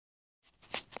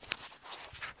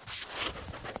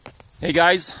Hey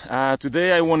guys,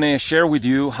 today I want to share with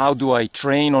you how do I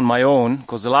train on my own,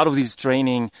 because a lot of these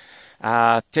training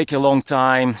take a long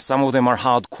time. Some of them are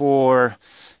hardcore.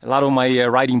 A lot of my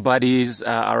riding buddies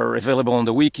are available on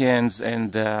the weekends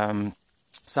and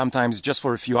sometimes just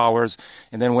for a few hours.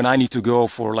 And then when I need to go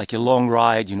for like a long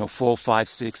ride, 4, 5,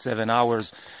 6, 7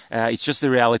 hours, it's just the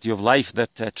reality of life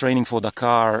that training for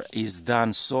Dakar is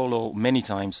done solo many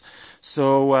times.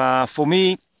 So for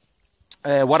me,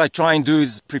 what I try and do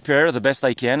is prepare the best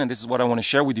I can, and this is what I want to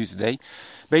share with you today.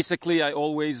 Basically, I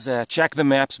always check the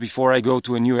maps before I go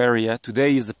to a new area.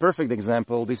 Today is a perfect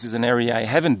example. This is an area I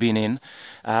haven't been in.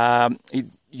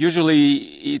 Usually,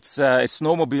 it's a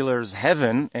snowmobiler's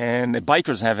heaven and a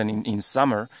biker's heaven in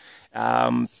summer.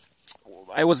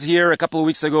 I was here a couple of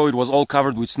weeks ago. It was all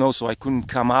covered with snow, so I couldn't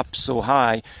come up so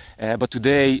high. But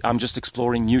today, I'm just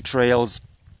exploring new trails.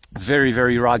 Very,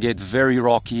 very rugged, very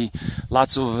rocky,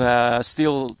 lots of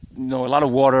still, a lot of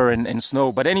water and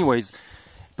snow. But anyways,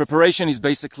 preparation is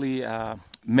basically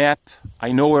map.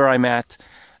 I know where I'm at.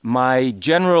 My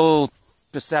general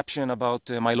perception about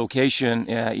my location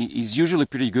is usually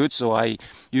pretty good. So I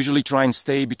usually try and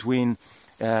stay between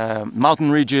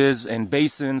mountain ridges and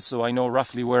basins, so I know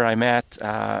roughly where I'm at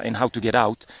and how to get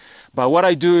out. But what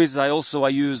I do is I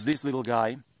use this little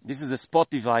guy. This is a spot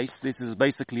device. This is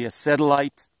basically a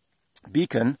satellite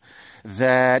beacon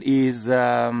that is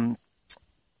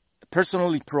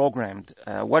personally programmed.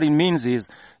 What it means is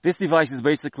this device is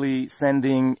basically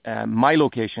sending my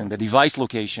location, the device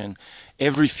location,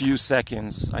 every few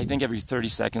seconds. I think every 30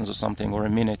 seconds or something, or a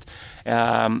minute.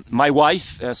 My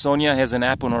wife, Sonia, has an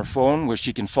app on her phone where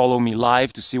she can follow me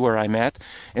live to see where I'm at.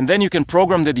 And then you can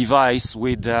program the device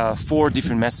with 4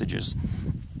 different messages.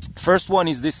 First one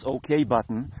is this OK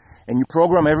button. And you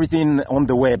program everything on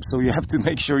the web, so you have to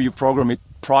make sure you program it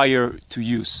prior to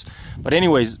use. But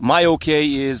anyways, my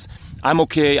okay is I'm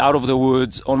okay out of the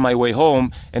woods on my way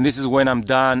home, and this is when I'm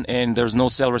done and there's no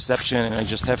cell reception and I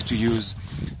just have to use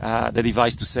the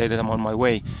device to say that I'm on my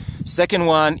way. Second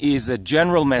one is a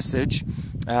general message.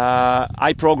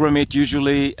 I program it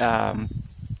usually,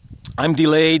 I'm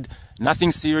delayed.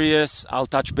 Nothing serious, I'll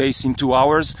touch base in 2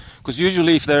 hours, because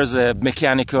usually if there's a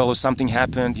mechanical or something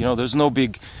happened, there's no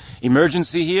big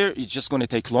emergency here. It's just going to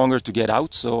take longer to get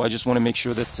out, so I just want to make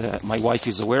sure that my wife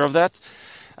is aware of that.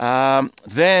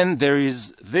 Then there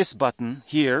is this button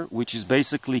here, which is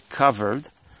basically covered,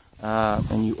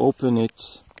 and you open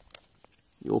it,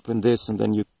 you open this, and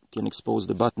then you can expose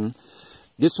the button.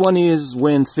 This one is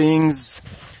when things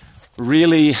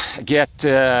really get...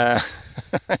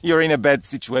 you're in a bad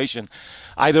situation,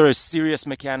 either a serious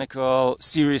mechanical,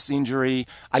 serious injury,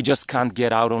 I just can't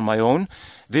get out on my own.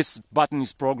 This button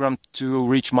is programmed to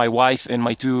reach my wife and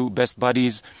my 2 best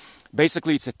buddies.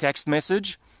 Basically, it's a text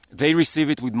message. They receive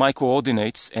it with my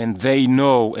coordinates, and they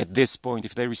know at this point,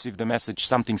 if they receive the message,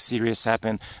 something serious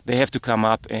happened, they have to come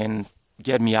up and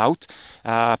get me out,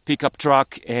 pickup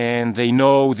truck, and they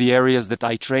know the areas that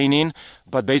I train in,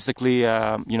 but basically,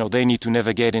 they need to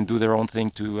navigate and do their own thing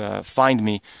to find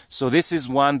me. So this is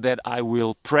one that I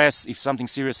will press if something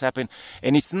serious happened,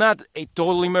 and it's not a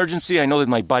total emergency. I know that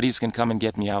my buddies can come and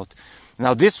get me out.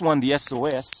 Now this one, the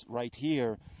SOS right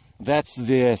here, that's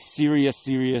the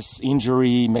serious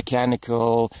injury,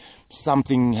 mechanical,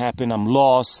 something happened, I'm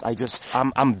lost,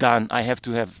 I'm done, I have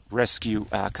to have rescue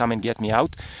come and get me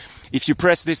out. If you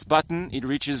press this button, it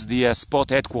reaches the spot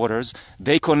headquarters.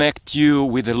 They connect you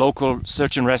with the local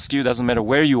search and rescue. Doesn't matter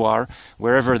where you are,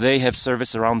 wherever they have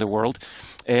service around the world.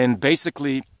 And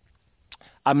basically,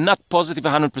 I'm not positive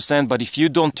 100%, but if you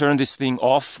don't turn this thing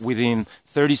off within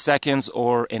 30 seconds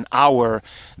or an hour,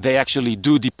 they actually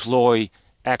do deploy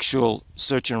actual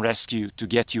search and rescue to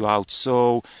get you out.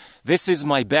 So this is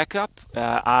my backup.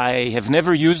 I have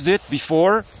never used it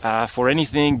before for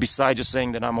anything besides just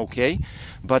saying that I'm okay.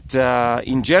 But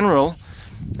in general,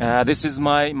 this is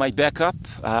my backup.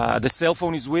 The cell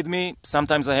phone is with me.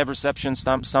 Sometimes I have reception,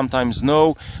 sometimes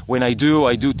no. When I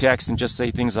do text and just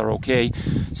say things are okay.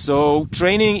 So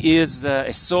training is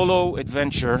a solo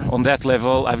adventure on that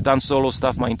level. I've done solo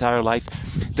stuff my entire life.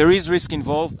 There is risk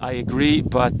involved, I agree,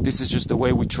 but this is just the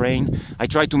way we train. I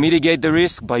try to mitigate the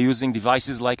risk by using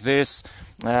devices like this.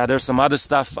 There's some other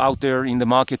stuff out there in the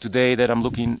market today that I'm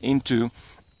looking into.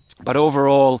 But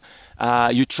overall,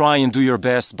 you try and do your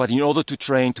best. But in order to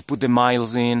train, to put the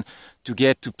miles in, to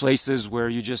get to places where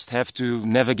you just have to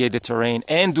navigate the terrain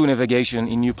and do navigation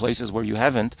in new places where you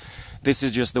haven't, this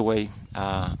is just the way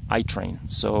I train.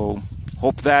 So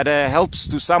Hope that helps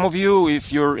to some of you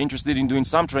if you're interested in doing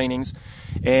some trainings.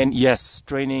 And yes,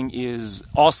 training is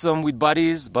awesome with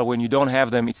buddies, but when you don't have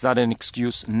them, it's not an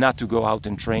excuse not to go out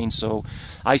and train. So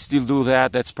I still do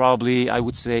that. That's probably, I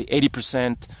would say,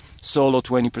 80% solo,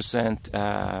 20%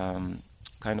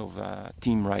 kind of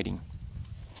team riding.